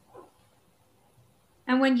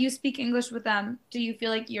 And when you speak English with them, do you feel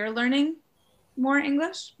like you're learning more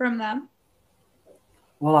English from them?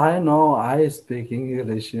 Well, I know I speak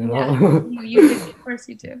English, Yeah, you do. Of course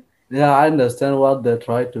you do. Yeah, I understand what they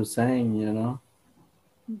try to say,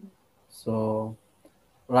 Mm-hmm. So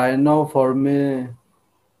right now, for me,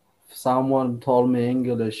 if someone told me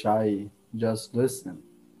English, I just listen,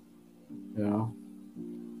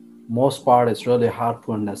 Most part is really hard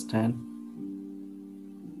to understand,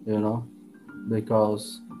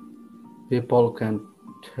 because people can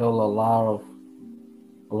tell a lot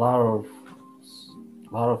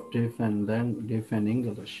of different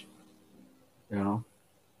English,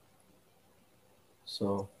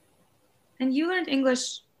 So. And you learned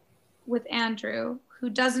English with Andrew, who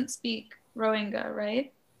doesn't speak Rohingya,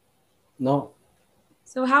 right? No.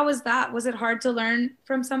 So how was that? Was it hard to learn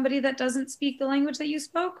from somebody that doesn't speak the language that you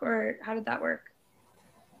spoke, or how did that work?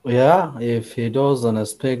 Yeah, if he doesn't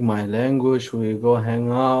speak my language, we go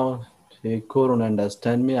hang out. He couldn't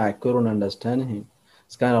understand me, I couldn't understand him.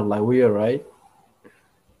 It's kind of like weird, right?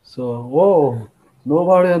 So, whoa,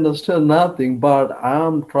 nobody understands nothing, but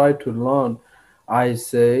I'm trying to learn. I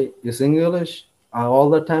say, it's English. All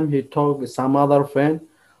the time he talk with some other friend,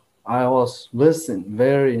 I was listening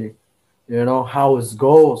very, how it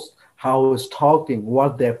goes, how it's talking,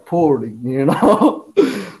 what they're putting,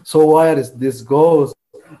 So where is this goes?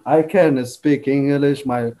 I can speak English.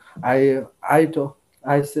 I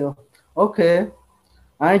say, okay.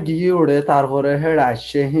 I give you the tarvore head. I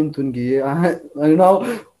share him to you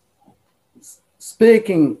know,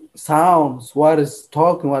 speaking sounds. What is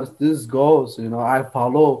talking? What is this goes? You know, I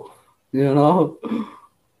follow. You know,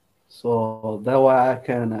 so that way I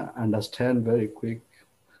can understand very quick.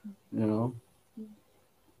 You know.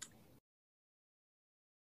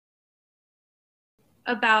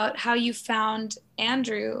 About how you found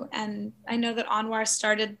Andrew. And I know that Anwar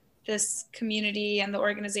started this community and the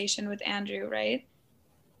organization with Andrew, right?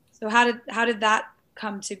 So how did that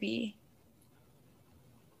come to be?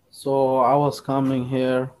 So I was coming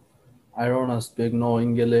here. I don't speak no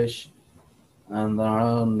English, and I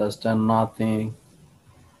don't understand nothing,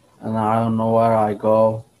 and I don't know where I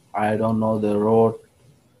go. I don't know the road.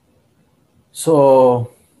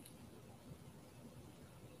 So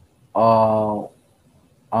uh,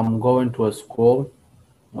 I'm going to a school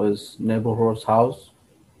with neighborhood's house,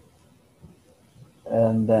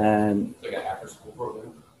 and then Like an after school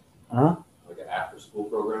program? huh? Like an after school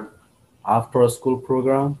program? After a school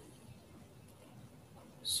program.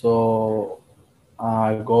 So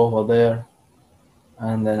I go over there,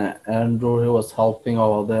 and then Andrew he was helping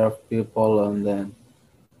over there people, and then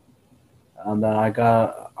I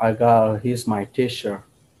got he's my teacher.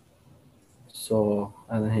 So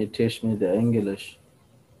and he teach me the English.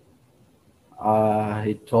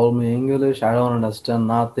 He told me English. I don't understand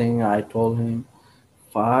nothing. I told him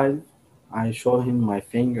five. I show him my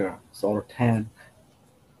finger, so 10.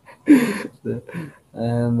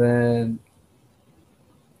 And then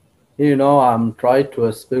I'm trying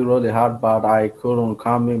to speak really hard, but I couldn't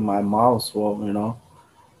come in my mouth. So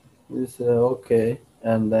he said okay,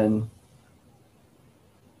 and then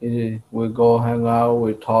we go hang out,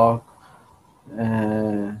 we talk,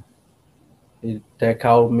 and he take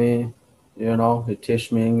out me. He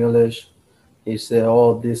teach me English. He said,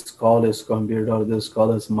 "Oh, this call is computer. This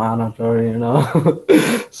call is monitor."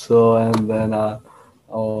 So and then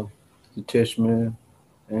oh, he teach me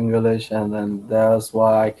English, and then that's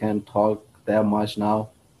why I can talk that much now.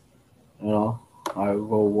 You know, I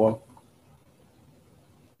go work.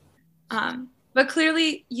 But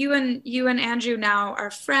clearly you and Andrew now are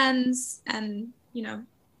friends and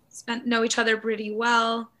know each other pretty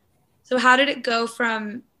well. So how did it go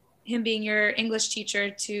from him being your English teacher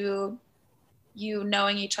to you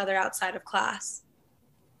knowing each other outside of class?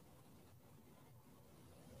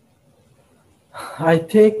 I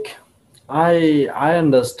think I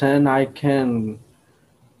understand. I can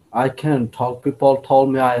talk. People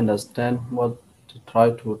told me I understand what to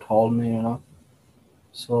try to tell me.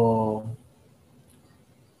 So,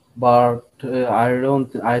 but I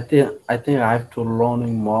don't. I think I have to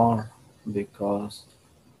learning more because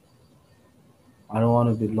I don't want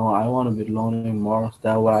to be long. I want to be learning more.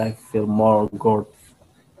 That way I feel more good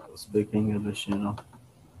speaking English.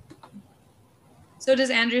 So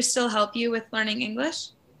does Andrew still help you with learning English?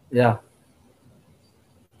 Yeah.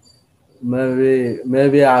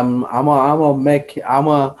 Maybe I'm gonna make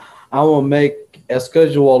a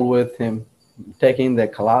schedule with him taking the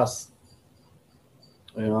class.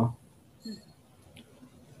 You know.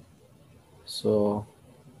 So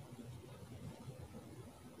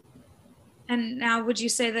And now would you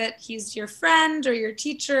say that he's your friend or your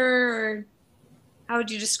teacher, or how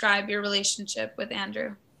would you describe your relationship with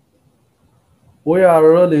Andrew? we are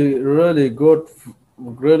really good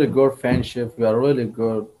friendship. We are really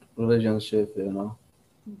good relationship.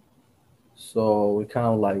 So we kind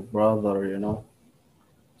of like brother.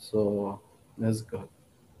 So that's good.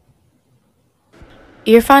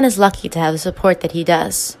 Irfan is lucky to have the support that he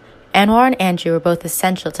does. Anwar and Andrew are both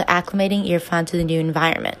essential to acclimating Irfan to the new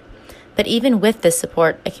environment. But even with this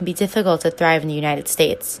support, it can be difficult to thrive in the United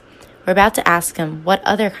States. We're about to ask him what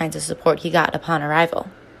other kinds of support he got upon arrival.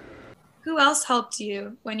 Who else helped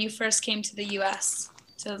you when you first came to the US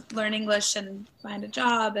to learn English and find a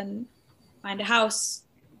job and find a house?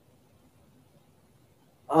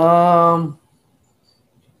 Um,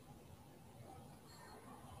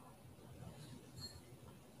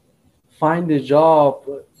 find a job.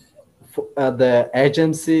 The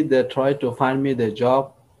agency they try to find me the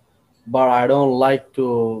job, but I don't like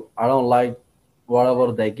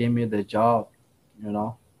whatever they give me the job. You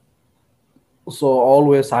know. So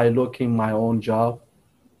always I look in my own job.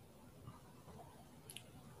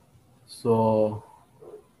 So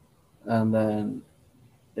and then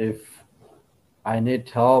if I need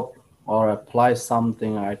help or apply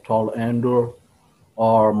something, I told Andrew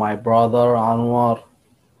or my brother Anwar,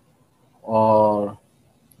 or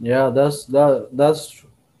yeah, that's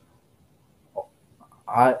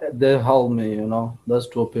I they help me. Those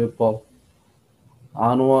two people.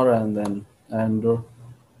 Anwar and then Andrew.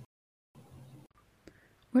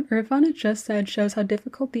 What Irfan had just said shows how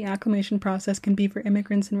difficult the acclimation process can be for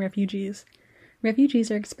immigrants and refugees. Refugees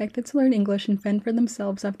are expected to learn English and fend for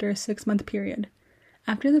themselves after a 6-month period.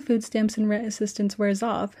 After the food stamps and rent assistance wears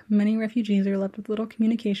off, many refugees are left with little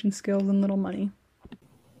communication skills and little money.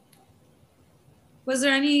 Was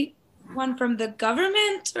there anyone from the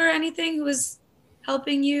government or anything who was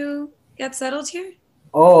helping you get settled here?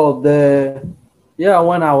 Oh,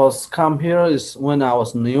 when I was come here is when I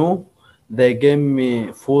was new. They gave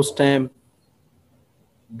me food stamp.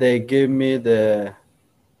 They gave me the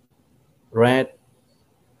rent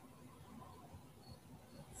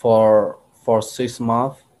for 6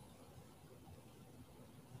 months.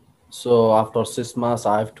 So after 6 months,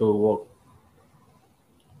 I have to work.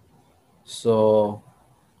 So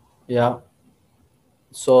yeah.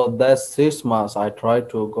 So that's 6 months. I tried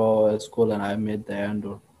to go to school and I made the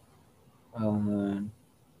Andrew.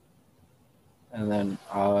 And then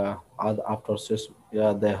after 6,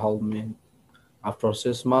 they helped me. After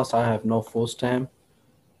 6 months, I have no food stamp,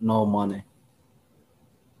 no money.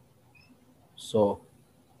 So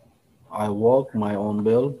I work my own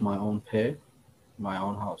bill, my own pay, my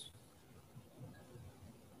own house.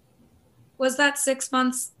 Was that 6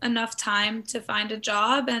 months enough time to find a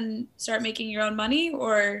job and start making your own money,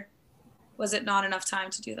 or was it not enough time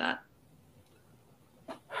to do that?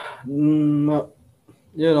 No.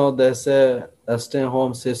 They say stay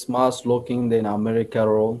home 6 months looking in America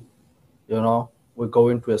role. We go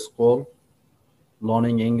into a school,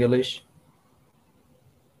 learning English.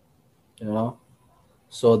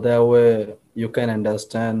 So that way you can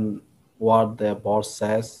understand what the boss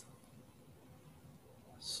says.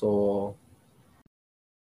 So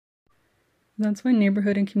that's why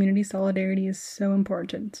neighborhood and community solidarity is so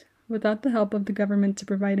important. Without the help of the government to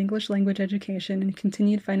provide English language education and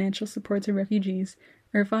continued financial support to refugees,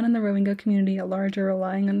 Irfan and the Rohingya community at large are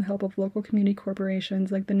relying on the help of local community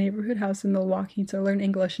corporations like the Neighborhood House in Milwaukee to learn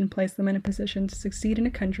English and place them in a position to succeed in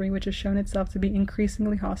a country which has shown itself to be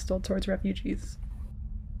increasingly hostile towards refugees.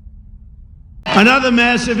 Another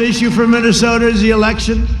massive issue for Minnesota is the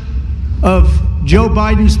election of Joe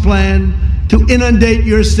Biden's plan to inundate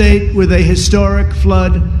your state with a historic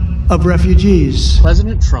flood of refugees.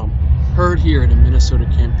 President Trump, heard here at a Minnesota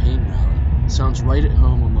campaign rally, sounds right at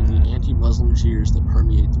home among the anti-Muslim cheers that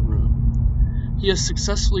permeate the room. He has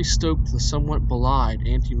successfully stoked the somewhat belied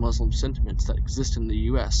anti-Muslim sentiments that exist in the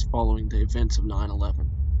U.S. following the events of 9/11,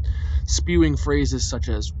 spewing phrases such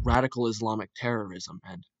as radical Islamic terrorism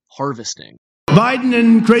and harvesting. Biden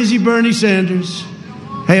and crazy Bernie Sanders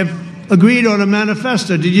have agreed on a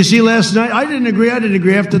manifesto. Did you see last night? I didn't agree.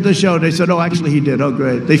 After the show, they said, oh, actually he did. Oh,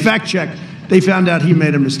 great. They fact-checked. They found out he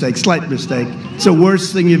made a mistake, slight mistake. It's the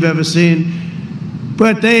worst thing you've ever seen.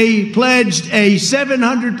 But they pledged a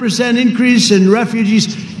 700% increase in refugees.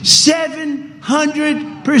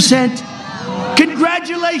 700%.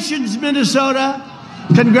 Congratulations, Minnesota.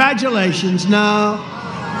 Congratulations. Now,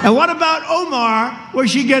 and what about Omar, where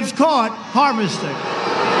she gets caught harvesting?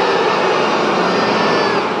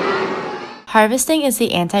 Harvesting is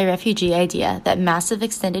the anti-refugee idea that massive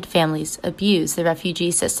extended families abuse the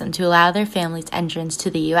refugee system to allow their families entrance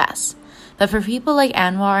to the U.S. But for people like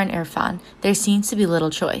Anwar and Irfan, there seems to be little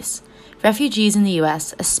choice. Refugees in the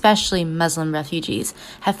U.S., especially Muslim refugees,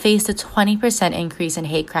 have faced a 20% increase in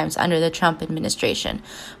hate crimes under the Trump administration,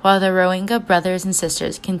 while the Rohingya brothers and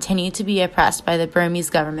sisters continue to be oppressed by the Burmese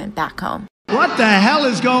government back home. What the hell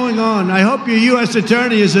is going on? I hope your U.S.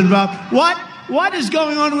 attorney is involved. What is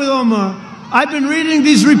going on with Omar? I've been reading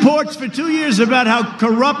these reports for 2 years about how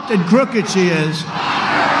corrupt and crooked she is.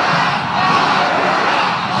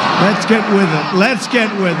 Let's get with it. Let's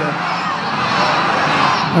get with it.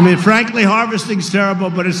 I mean, frankly, harvesting's terrible,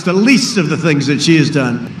 but it's the least of the things that she has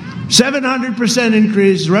done. 700%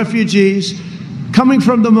 increase, refugees coming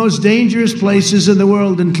from the most dangerous places in the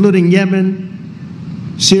world, including Yemen,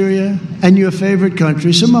 Syria, and your favorite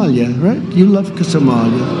country, Somalia, right? You love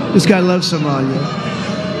Somalia. This guy loves Somalia.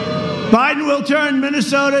 Biden will turn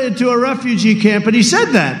Minnesota into a refugee camp, and he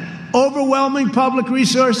said that. Overwhelming public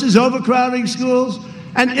resources, overcrowding schools,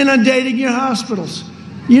 and inundating your hospitals.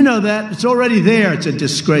 You know that. It's already there. It's a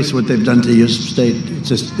disgrace what they've done to your state.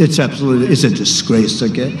 It's a disgrace,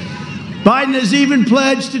 okay? Biden has even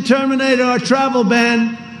pledged to terminate our travel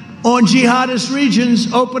ban on jihadist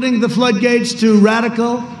regions, opening the floodgates to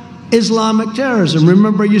radical Islamic terrorism.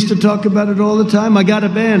 Remember, I used to talk about it all the time? I got a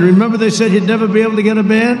ban. Remember they said he'd never be able to get a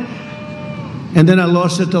ban? And then I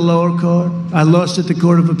lost at the lower court. I lost at the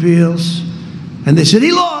Court of Appeals. And they said,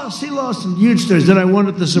 he lost. And huge stories. Then I won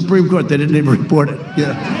at the Supreme Court. They didn't even report it.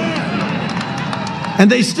 Yeah. And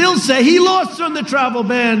they still say he lost on the travel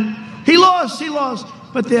ban. He lost.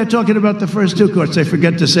 But they're talking about the first two courts. They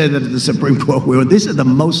forget to say that at the Supreme Court we won. These are the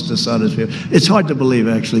most dishonest people. It's hard to believe,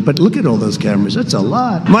 actually. But look at all those cameras. That's a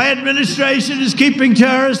lot. My administration is keeping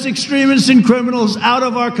terrorists, extremists, and criminals out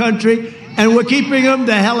of our country, and we're keeping them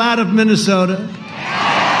the hell out of Minnesota.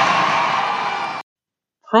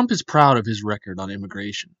 Trump is proud of his record on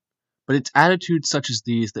immigration, but it's attitudes such as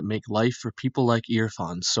these that make life for people like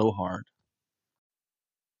Irfan so hard.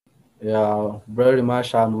 Yeah, very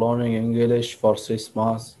much. I'm learning English for 6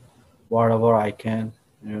 months, whatever I can,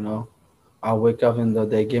 I wake up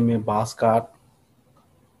they give me a bus card.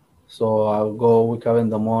 So I'll go wake up in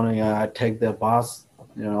the morning and I take the bus,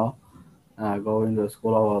 and I go into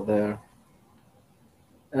school over there.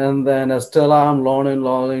 And then still I'm learning.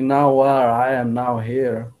 Now where I am now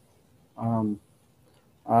here, I'm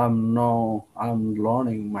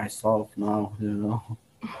learning myself now,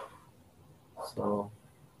 So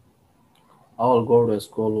I'll go to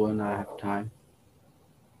school when I have time.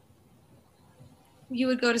 You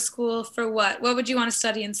would go to school for what? What would you want to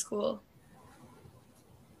study in school?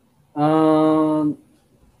 I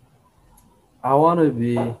want to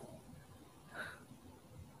be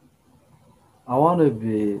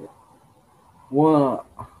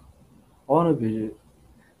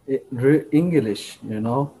English,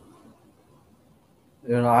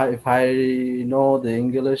 if I know the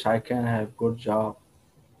English, I can have good job,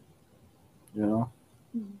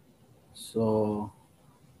 So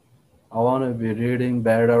I want to be reading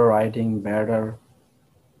better, writing better,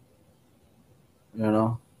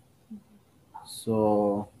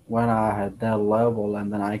 So when I had that level,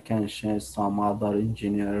 and then I can change some other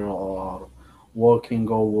engineer or work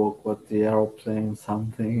with the aeroplane,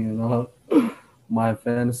 something, My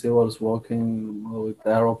fancy was working with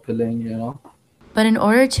aeroplane, But in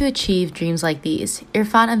order to achieve dreams like these,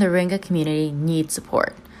 Irfan and the Rohingya community need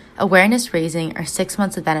support. Awareness raising or 6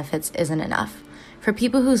 months of benefits isn't enough. For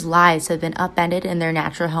people whose lives have been upended in their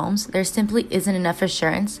natural homes, there simply isn't enough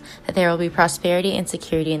assurance that there will be prosperity and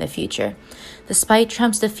security in the future. Despite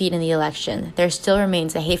Trump's defeat in the election, there still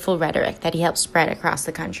remains a hateful rhetoric that he helped spread across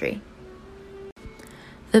the country.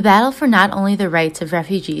 The battle for not only the rights of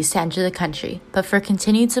refugees to enter the country, but for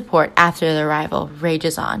continued support after their arrival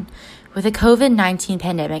rages on. With the COVID-19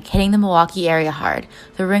 pandemic hitting the Milwaukee area hard,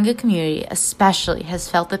 the Rohingya community especially has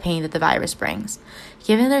felt the pain that the virus brings.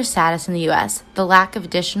 Given their status in the U.S., the lack of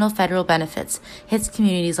additional federal benefits hits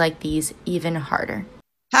communities like these even harder.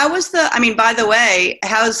 By the way,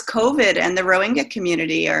 how's COVID and the Rohingya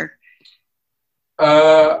community?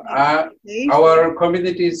 Our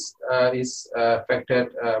communities is affected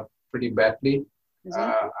pretty badly.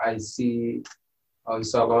 I saw a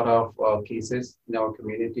lot of cases in our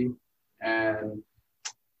community, and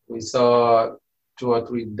we saw 2 or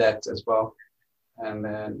 3 deaths as well. And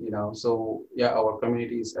then, our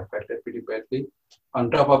community is affected pretty badly.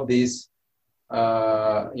 On top of this,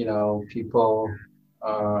 people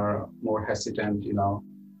are more hesitant,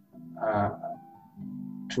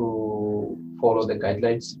 to follow the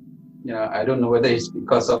guidelines. I don't know whether it's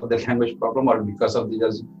because of the language problem or because of they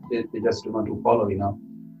just don't want to follow,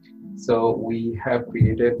 So we have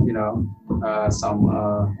created, some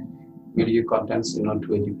video contents, to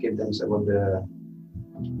educate them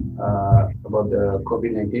about the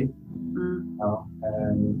COVID-19.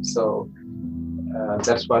 And so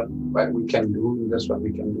that's what we can do. That's what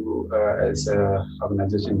we can do as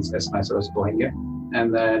organizations, as myself as Rohingya.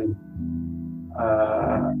 And then,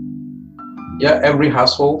 every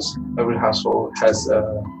household has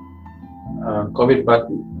COVID, but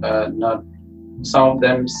not some of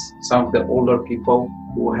the older people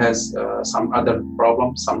who has some other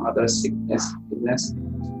problem, some other sickness.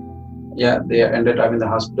 They ended up in the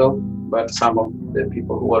hospital. But some of the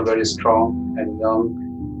people who are very strong and young,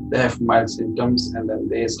 they have mild symptoms, and then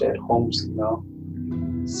they stay at homes.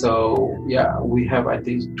 So we have, I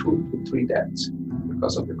think, 2 to 3 deaths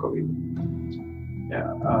because of the COVID.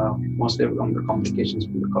 Mostly from the complications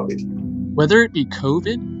from the COVID. Whether it be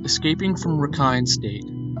COVID, escaping from Rakhine State,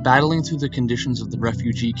 battling through the conditions of the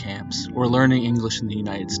refugee camps, or learning English in the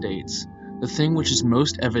United States, the thing which is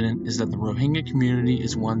most evident is that the Rohingya community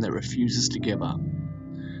is one that refuses to give up.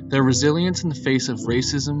 Their resilience in the face of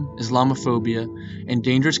racism, Islamophobia, and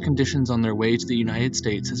dangerous conditions on their way to the United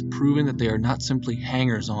States has proven that they are not simply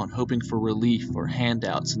hangers-on hoping for relief or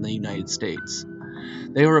handouts in the United States.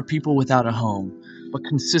 They are a people without a home, but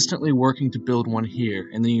consistently working to build one here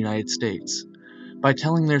in the United States. By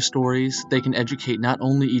telling their stories, they can educate not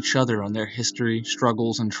only each other on their history,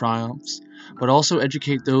 struggles, and triumphs, but also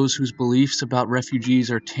educate those whose beliefs about refugees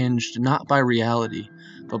are tinged not by reality,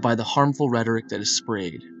 but by the harmful rhetoric that is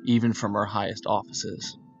sprayed, even from our highest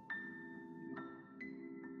offices.